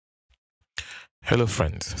Hello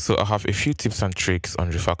friends, so I have a few tips and tricks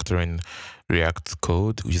on refactoring React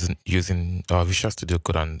code using Visual Studio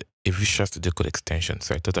Code and a Visual Studio Code extension.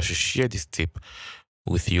 So I thought I should share this tip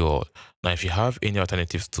with you all. Now, if you have any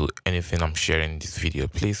alternatives to anything I'm sharing in this video,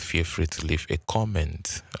 please feel free to leave a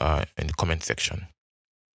comment in the comment section.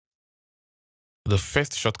 The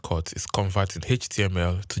first shortcut is converting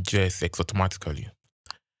HTML to JSX automatically.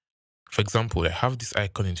 For example, I have this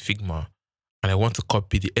icon in Figma and I want to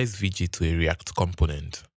copy the SVG to a React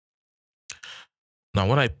component. Now,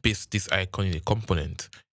 when I paste this icon in a component,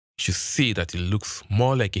 you should see that it looks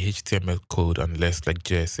more like a HTML code and less like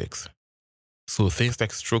JSX. So things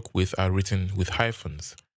like stroke width are written with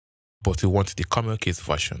hyphens, but we want the camel case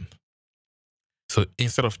version. So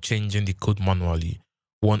instead of changing the code manually,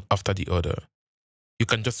 one after the other, you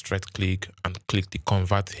can just right-click and click the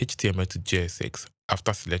Convert HTML to JSX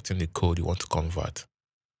after selecting the code you want to convert.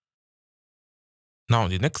 Now,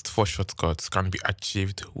 the next 4 shortcuts can be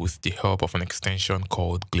achieved with the help of an extension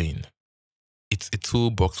called Glean. It's a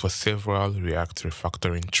toolbox for several React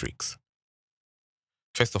refactoring tricks.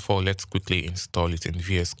 First of all, let's quickly install it in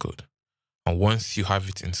VS Code. And once you have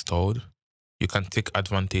it installed, you can take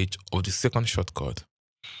advantage of the second shortcut.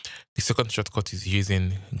 The second shortcut is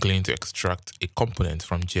using Glean to extract a component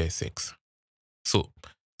from JSX. So,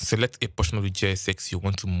 select a portion of the JSX you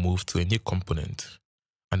want to move to a new component,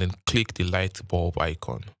 and then click the light bulb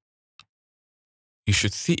icon. You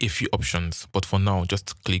should see a few options, but for now,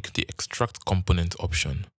 just click the Extract Component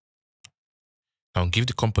option. Now give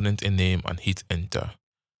the component a name and hit Enter.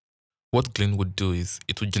 What Glean would do is,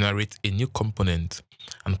 it will generate a new component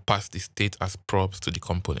and pass the state as props to the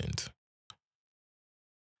component.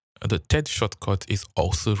 The third shortcut is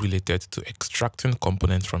also related to extracting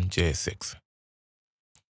components from JSX.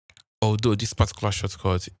 Although this particular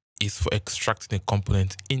shortcut is for extracting a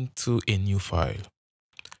component into a new file.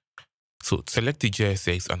 So select the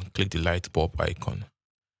JSX and click the light bulb icon.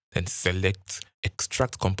 Then select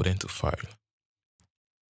Extract Component to File.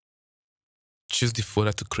 Choose the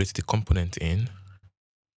folder to create the component in.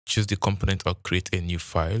 Choose the component or create a new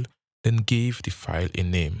file. Then give the file a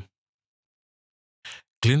name.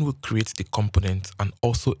 Glean will create the component and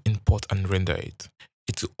also import and render it.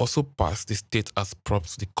 It will also pass the state as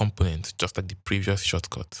props to the component, just like the previous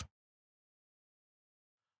shortcut.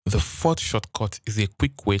 The fourth shortcut is a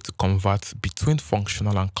quick way to convert between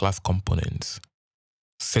functional and class components.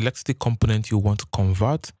 Select the component you want to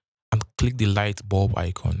convert and click the light bulb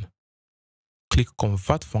icon. Click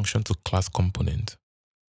Convert Function to Class Component.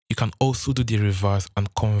 You can also do the reverse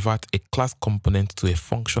and convert a class component to a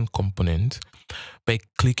function component by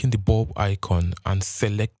clicking the bulb icon and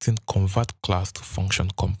selecting Convert Class to Function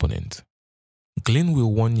Component. Glean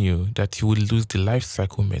will warn you that you will lose the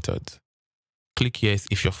lifecycle method. Click Yes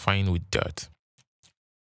if you're fine with that.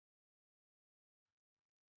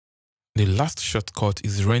 The last shortcut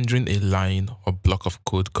is rendering a line or block of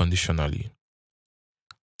code conditionally.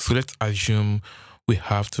 So let's assume we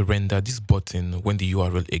have to render this button when the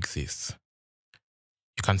URL exists.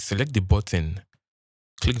 You can select the button,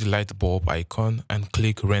 click the light bulb icon, and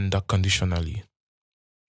click Render Conditionally.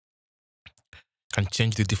 You can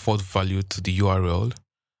change the default value to the URL,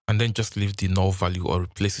 and then just leave the null value or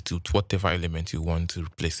replace it with whatever element you want to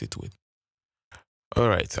replace it with.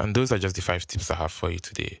 Alright, and those are just the 5 tips I have for you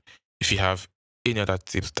today. If you have any other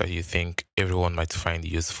tips that you think everyone might find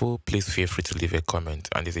useful, please feel free to leave a comment,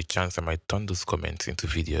 and there's a chance I might turn those comments into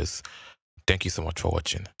videos. Thank you so much for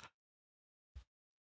watching.